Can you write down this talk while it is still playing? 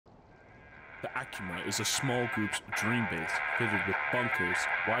The AKUMA is a small group's dream base fitted with bunkers,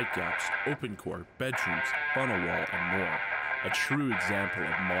 Widegaps, open core, bedrooms, funnel wall, and more. A true example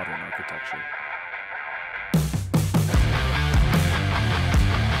of modern architecture.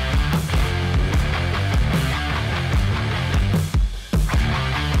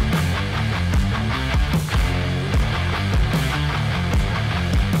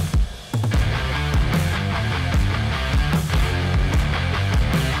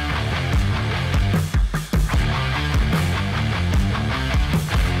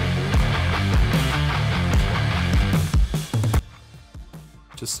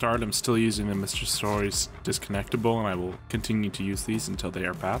 To start, I'm still using the Mr. Stories disconnectable, and I will continue to use these until they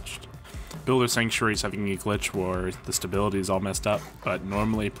are patched. Builder Sanctuary is having a glitch where the stability is all messed up, but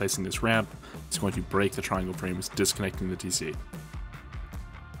normally placing this ramp is going to break the triangle frames, disconnecting the TC.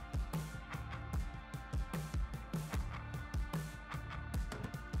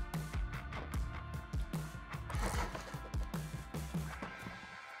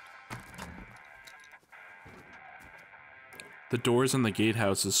 The doors on the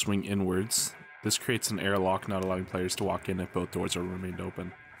gatehouses swing inwards. This creates an airlock, not allowing players to walk in if both doors are remained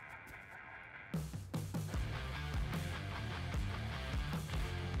open.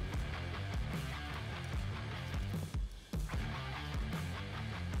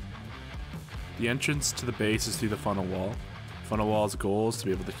 The entrance to the base is through the funnel wall. Funnel wall's goal is to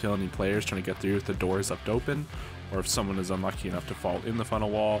be able to kill any players trying to get through with the doors left open, or if someone is unlucky enough to fall in the funnel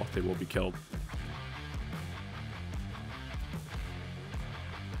wall, they will be killed.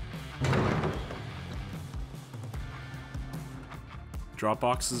 Drop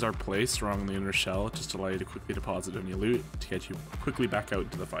boxes are placed around the inner shell just to allow you to quickly deposit any loot to get you quickly back out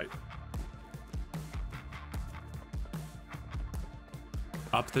into the fight.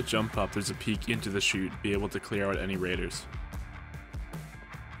 Up the jump up, there's a peek into the chute, be able to clear out any raiders.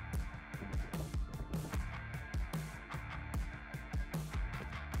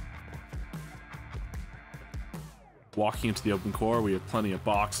 Walking into the open core, we have plenty of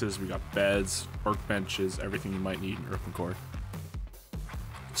boxes, we got beds, workbenches, everything you might need in open core.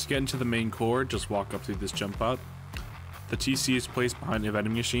 To get into the main core, just walk up through this jump up. The TC is placed behind a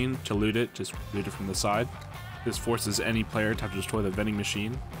vending machine. To loot it, just loot it from the side. This forces any player to have to destroy the vending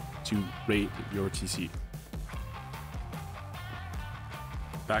machine to rate your TC.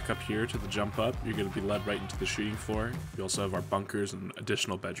 Back up here to the jump up, you're going to be led right into the shooting floor. We also have our bunkers and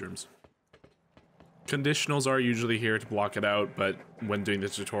additional bedrooms. Conditionals are usually here to block it out, but when doing the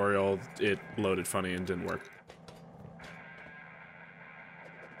tutorial, it loaded funny and didn't work.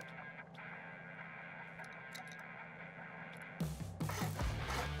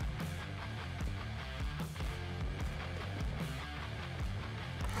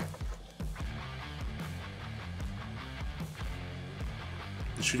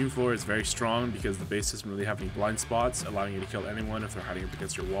 The shooting floor is very strong because the base doesn't really have any blind spots, allowing you to kill anyone if they're hiding up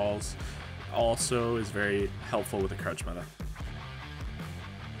against your walls. Also is very helpful with the crouch meta.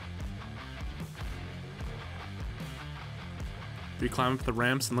 If you climb up the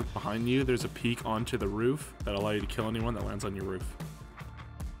ramps and look behind you, there's a peak onto the roof that allows you to kill anyone that lands on your roof.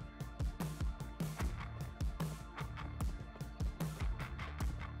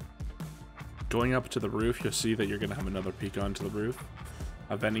 Going up to the roof, you'll see that you're going to have another peak onto the roof.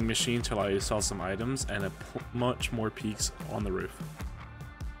 A vending machine to allow you to sell some items, and much more peaks on the roof.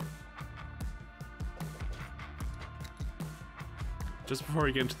 Just before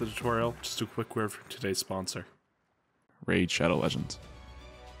we get into the tutorial, just a quick word from today's sponsor, Raid Shadow Legends.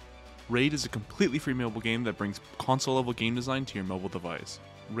 Raid is a completely free mobile game that brings console-level game design to your mobile device.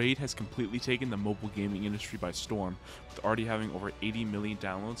 Raid has completely taken the mobile gaming industry by storm, with already having over 80 million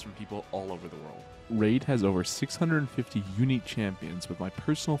downloads from people all over the world. Raid has over 650 unique champions, with my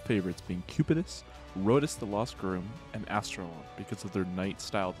personal favorites being Cupidus, Rodus the Lost Groom, and Astrolon because of their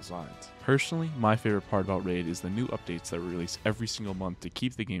knight-style designs. Personally, my favorite part about Raid is the new updates that release every single month to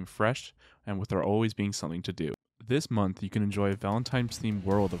keep the game fresh, and with there always being something to do. This month, you can enjoy a Valentine's-themed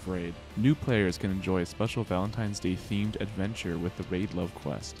world of Raid. New players can enjoy a special Valentine's Day-themed adventure with the Raid Love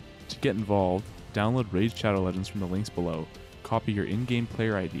Quest. To get involved, download Raid Shadow Legends from the links below, copy your in-game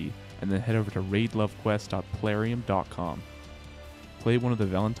player ID, and then head over to raidlovequest.plarium.com. Play one of the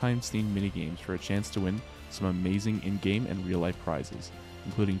Valentine's-themed minigames for a chance to win some amazing in-game and real-life prizes,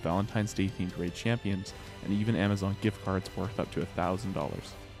 including Valentine's Day-themed Raid champions, and even Amazon gift cards worth up to $1,000.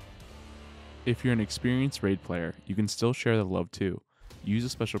 If you're an experienced Raid player, you can still share the love too. Use a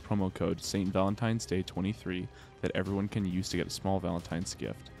special promo code St. Valentine's Day 23 that everyone can use to get a small Valentine's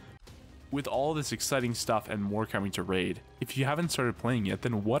gift. With all this exciting stuff and more coming to Raid, if you haven't started playing yet,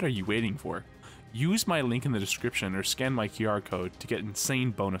 then what are you waiting for? Use my link in the description or scan my QR code to get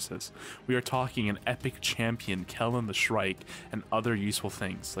insane bonuses. We are talking an epic champion, Kellen the Shrike, and other useful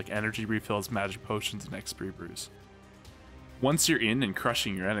things like energy refills, magic potions, and XP brews. Once you're in and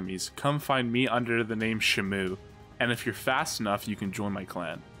crushing your enemies, come find me under the name Shamu, and if you're fast enough, you can join my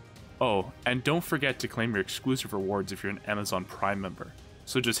clan. Oh, and don't forget to claim your exclusive rewards if you're an Amazon Prime member.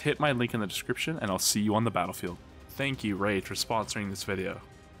 So just hit my link in the description and I'll see you on the battlefield. Thank you, Raid, for sponsoring this video.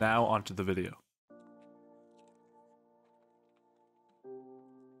 Now onto the video.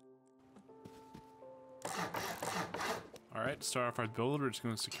 Alright, to start off our build, we're just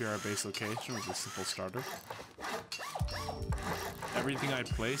going to secure our base location with a simple starter. Everything I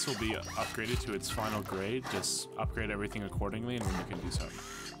place will be upgraded to its final grade, just upgrade everything accordingly and when you can do so.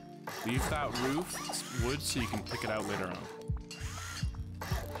 Leave that roof wood so you can pick it out later on.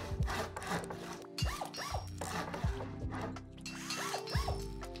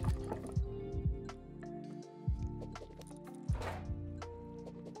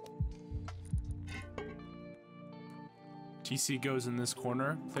 TC goes in this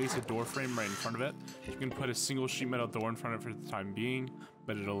corner, place a door frame right in front of it. You can put a single sheet metal door in front of it for the time being,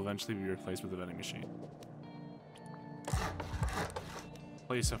 but it'll eventually be replaced with a vending machine.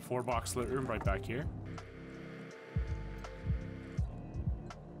 Place a 4-box lit room right back here.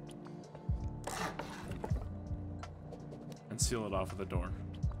 And seal it off with a door.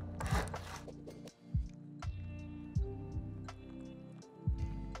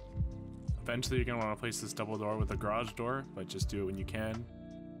 Eventually you're going to want to place this double door with a garage door, but just do it when you can.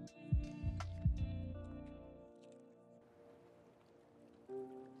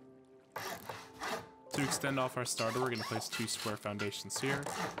 To extend off our starter, we're going to place 2 square foundations here.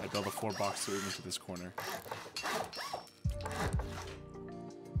 I build a 4-box room into this corner.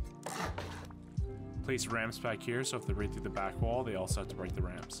 Place ramps back here, so if they break through the back wall, they also have to break the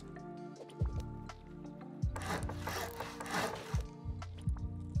ramps.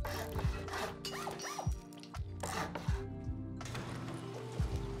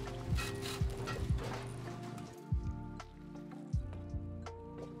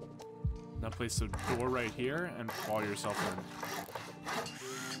 Now place a door right here and wall yourself in.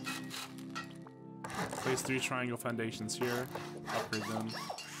 Place 3 triangle foundations here, upgrade them.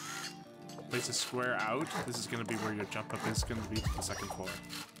 Place a square out. This is going to be where your jump up is going to be to the 2nd floor.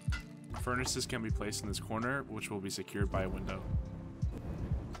 Furnaces can be placed in this corner, which will be secured by a window.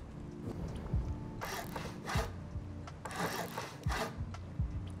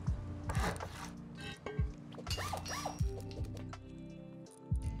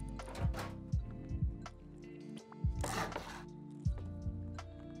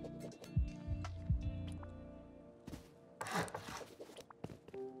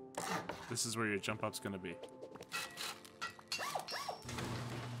 This is where your jump up's going to be.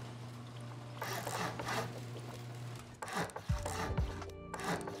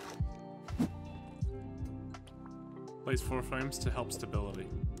 Place 4 frames to help stability.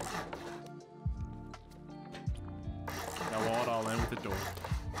 Now wall it all in with the door.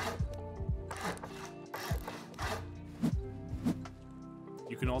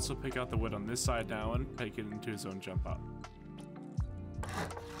 You can also pick out the wood on this side now and take it into his own jump up.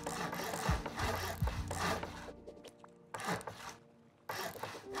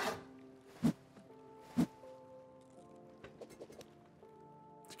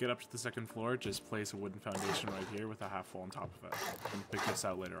 To get up to the 2nd floor, just place a wooden foundation right here with a half wall on top of it, and pick this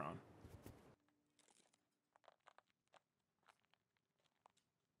out later on.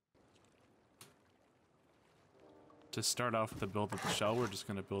 To start off with the build of the shell, we're just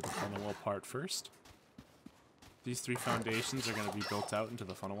going to build the funnel wall part first. These 3 foundations are going to be built out into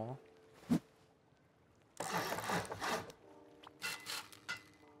the funnel wall.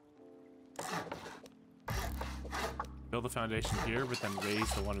 Build the foundation here, but then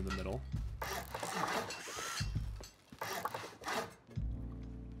raise the one in the middle.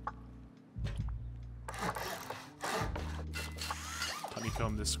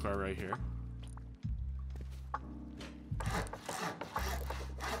 Honeycomb this square right here.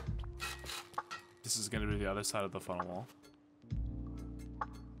 This is going to be the other side of the funnel wall.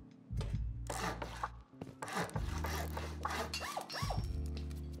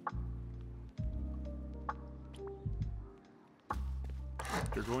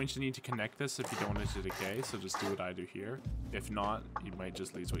 You're going to need to connect this if you don't want it to decay, so just do what I do here. If not, you might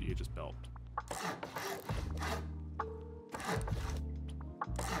just lose what you just built.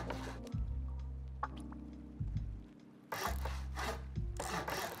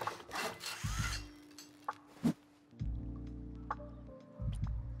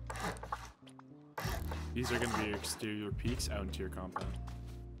 These are going to be your exterior peaks out into your compound.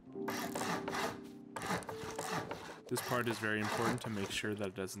 This part is very important to make sure that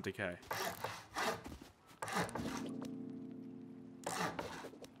it doesn't decay.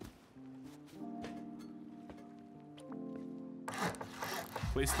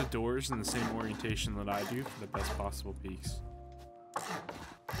 Place the doors in the same orientation that I do for the best possible peaks.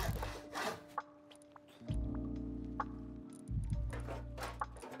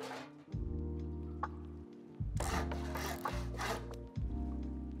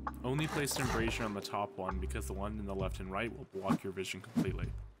 Only place an embrasure on the top one because the one in the left and right will block your vision completely.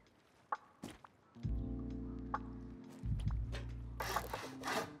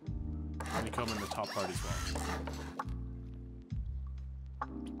 Honeycomb in the top part as well.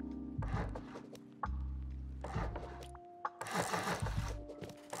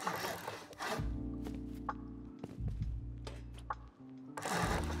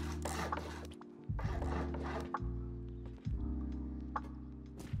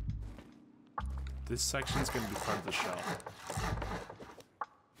 This section is going to be part of the shell.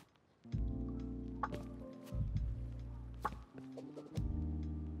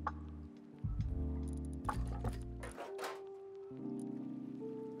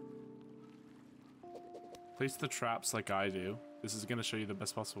 Place the traps like I do. This is going to show you the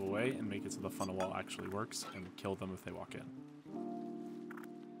best possible way and make it so the funnel wall actually works and kill them if they walk in.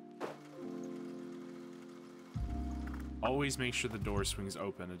 Always make sure the door swings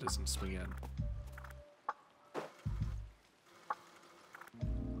open, it doesn't swing in.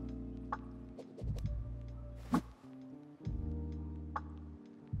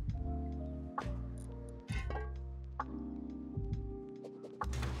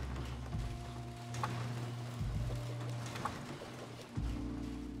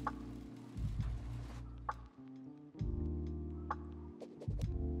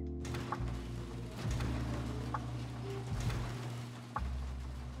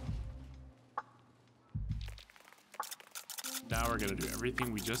 Now we're going to do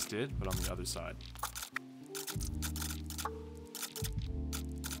everything we just did, but on the other side.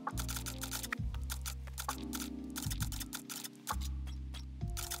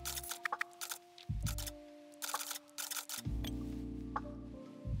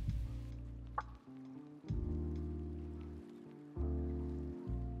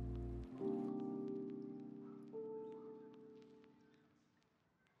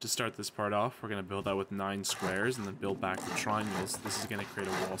 To start this part off, we're going to build out with 9 squares and then build back with triangles. This is going to create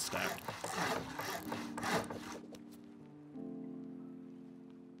a wall stack.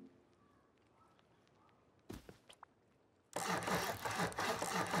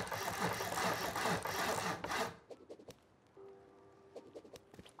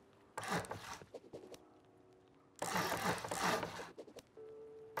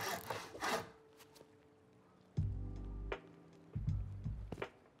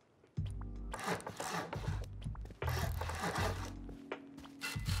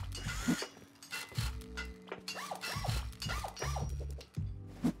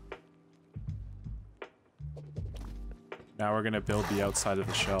 Now we're going to build the outside of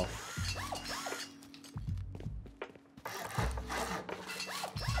the shell.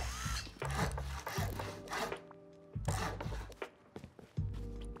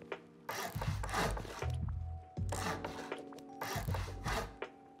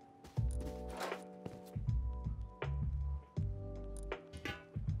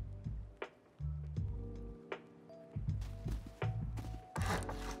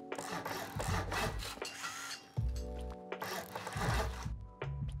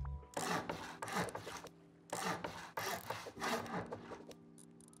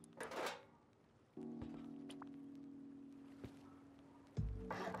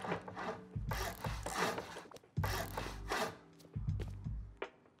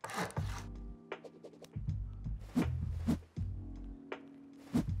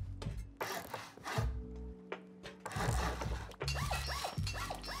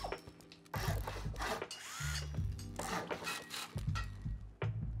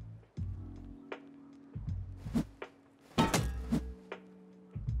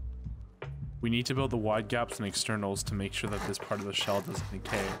 We need to build the wide gaps and externals to make sure that this part of the shell doesn't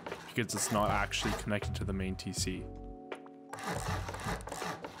decay, because it's not actually connected to the main TC.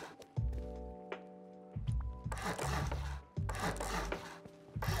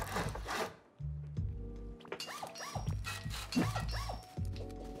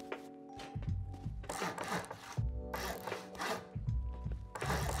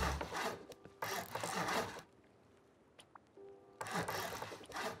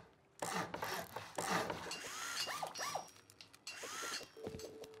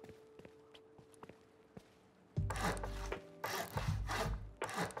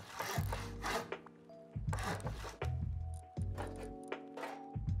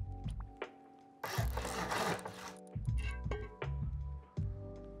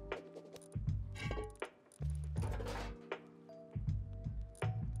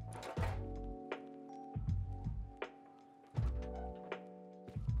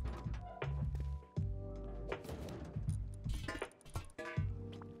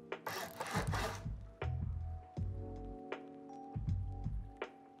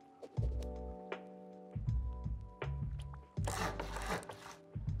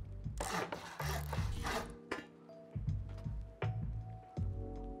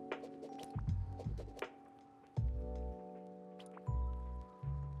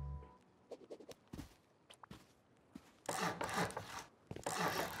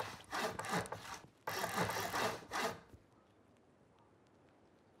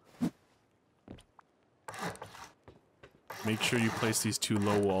 Make sure you place these 2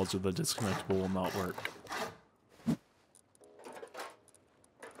 low walls or the disconnectable will not work.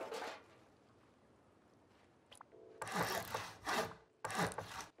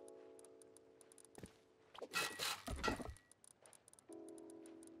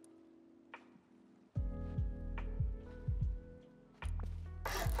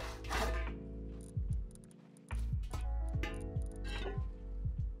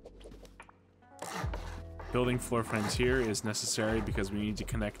 Building floor frames here is necessary because we need to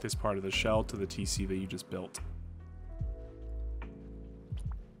connect this part of the shell to the TC that you just built.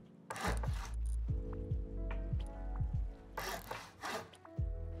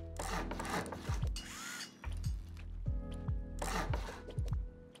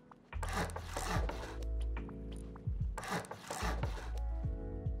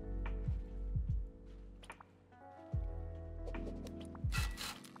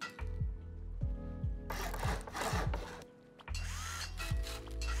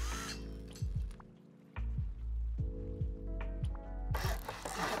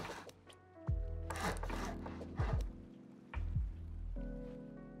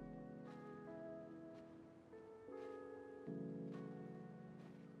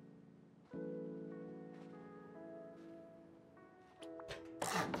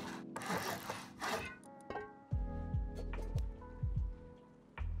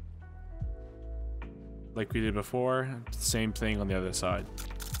 Like we did before, same thing on the other side.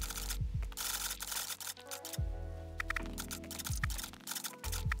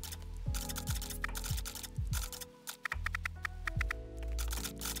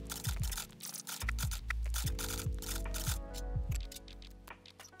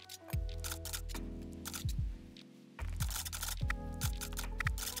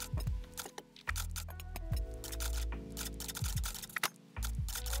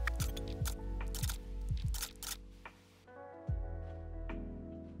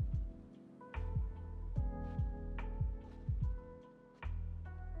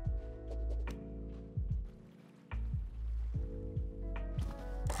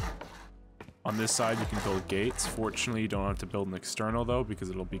 On this side you can build gates. Fortunately you don't have to build an external though because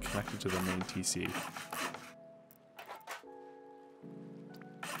it'll be connected to the main TC.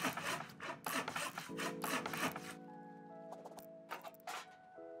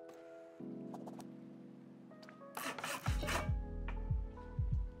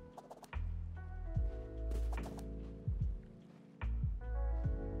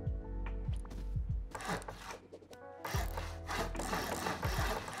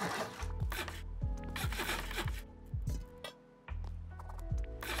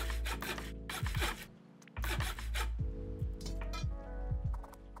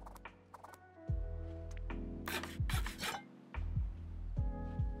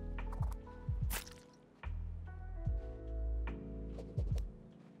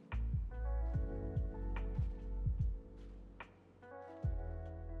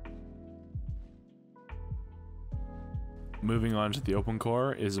 Moving on to the open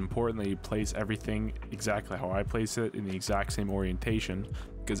core, it is important that you place everything exactly how I place it in the exact same orientation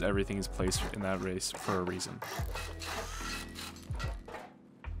because everything is placed in that race for a reason.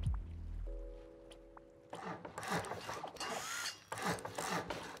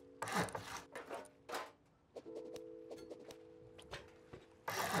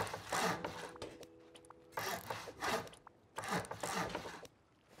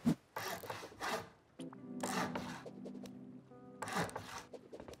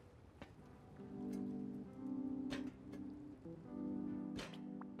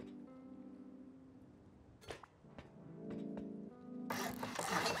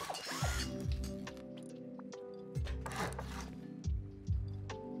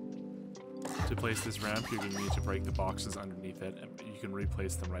 To place this ramp, you're going to need to break the boxes underneath it, and you can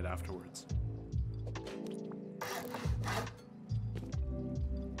replace them right afterwards.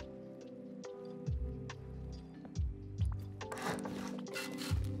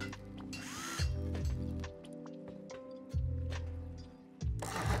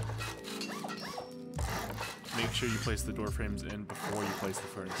 Make sure you place the door frames in before you place the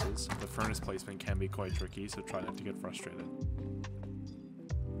furnaces. The furnace placement can be quite tricky, so try not to get frustrated.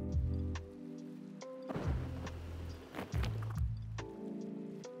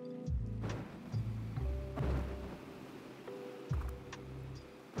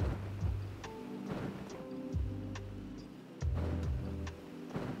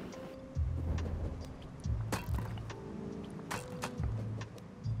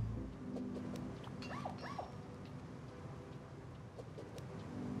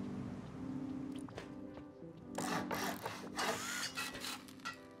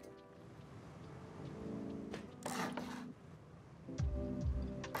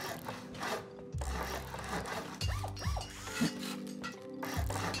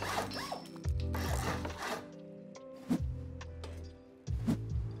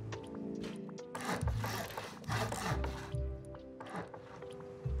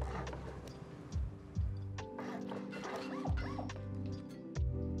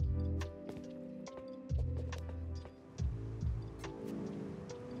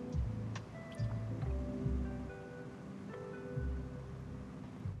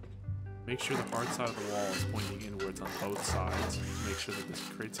 Make sure the hard side of the wall is pointing inwards on both sides. Make sure that this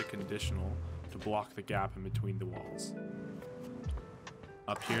creates a conditional to block the gap in between the walls.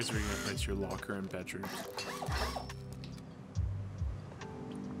 Up here is where you're going to place your locker and bedrooms.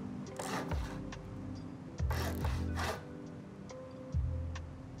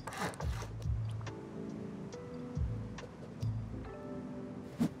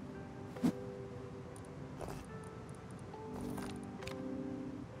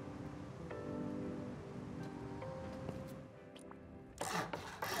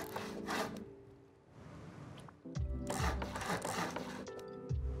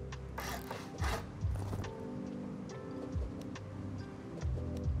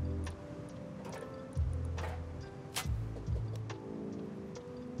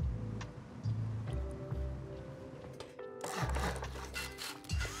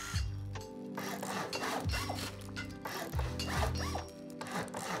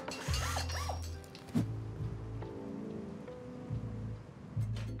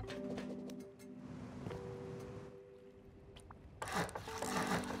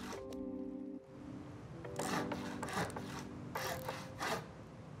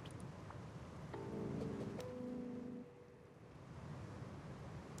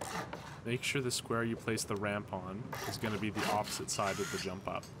 Make sure the square you place the ramp on is going to be the opposite side of the jump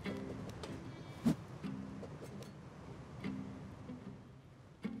up.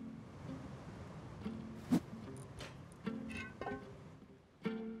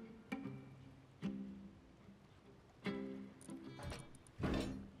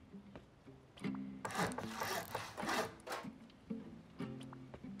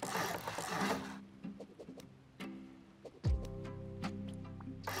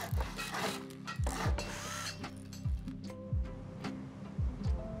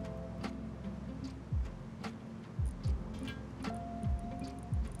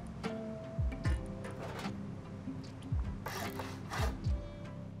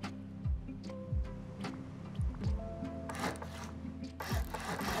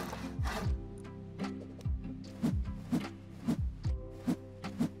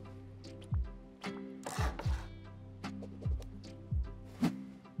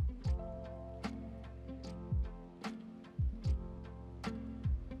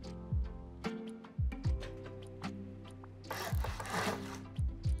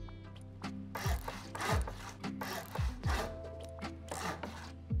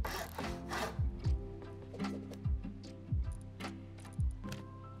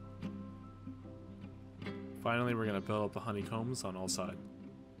 Finally, we're going to build up the honeycombs on all sides.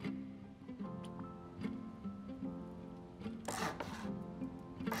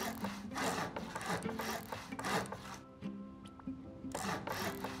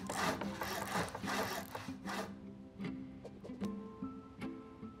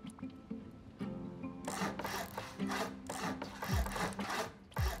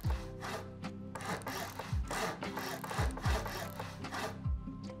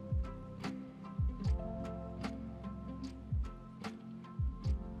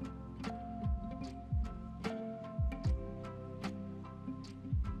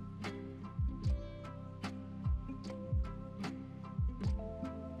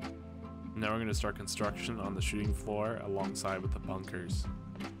 Now we're going to start construction on the shooting floor alongside with the bunkers.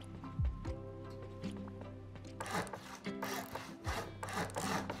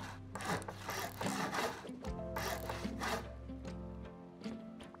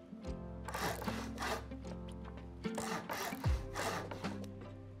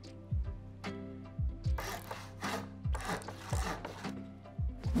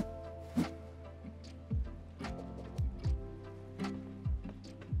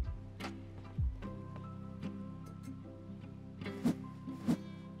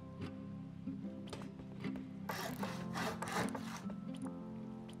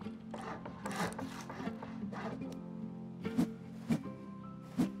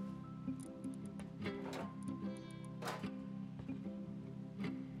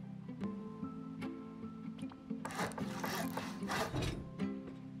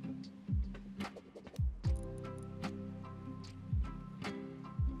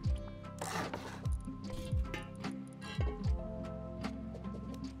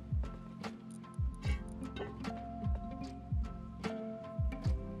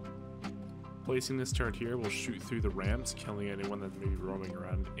 Placing this turret here will shoot through the ramps, killing anyone that may be roaming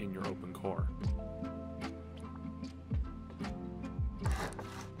around in your open core.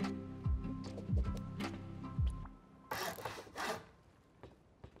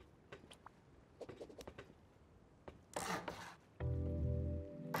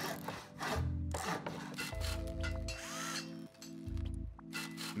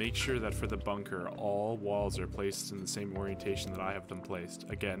 Make sure that for the bunker, all walls are placed in the same orientation that I have them placed,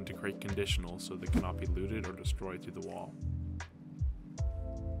 again to create conditional so they cannot be looted or destroyed through the wall.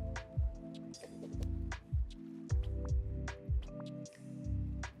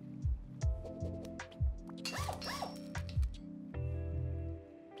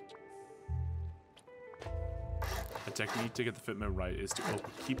 A technique to get the fitment right is to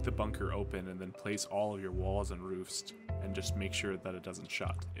keep the bunker open and then place all of your walls and roofs and just make sure that it doesn't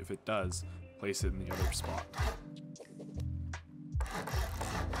shut. If it does, place it in the other spot.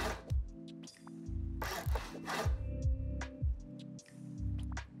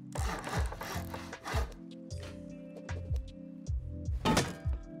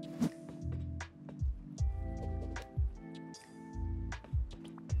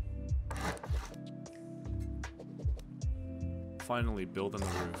 Finally, build on the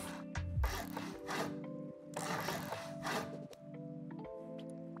roof.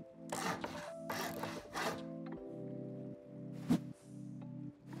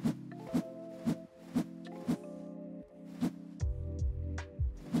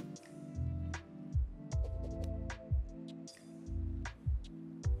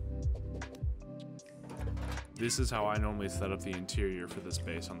 This is how I normally set up the interior for this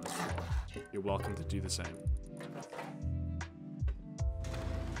base on this floor. You're welcome to do the same.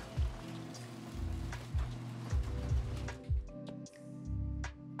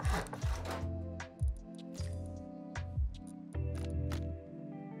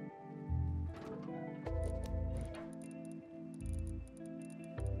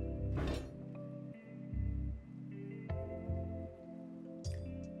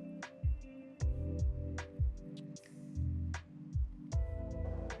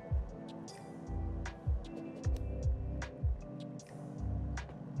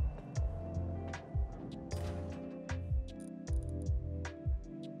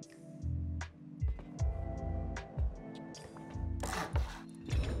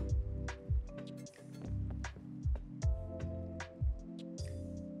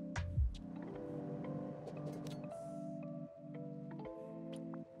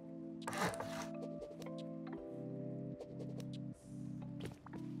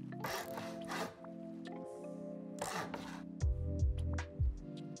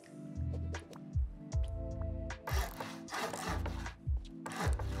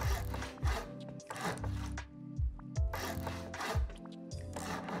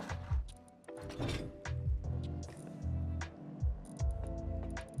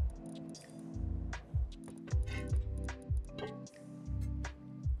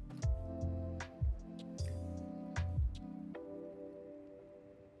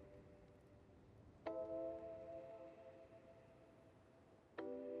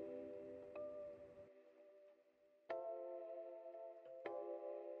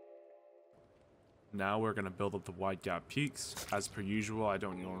 Now we're going to build up the wide gap peaks. As per usual, I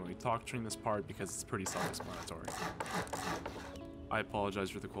don't normally talk during this part because it's pretty self-explanatory. I apologize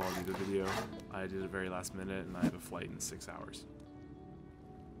for the quality of the video. I did it very last minute and I have a flight in 6 hours.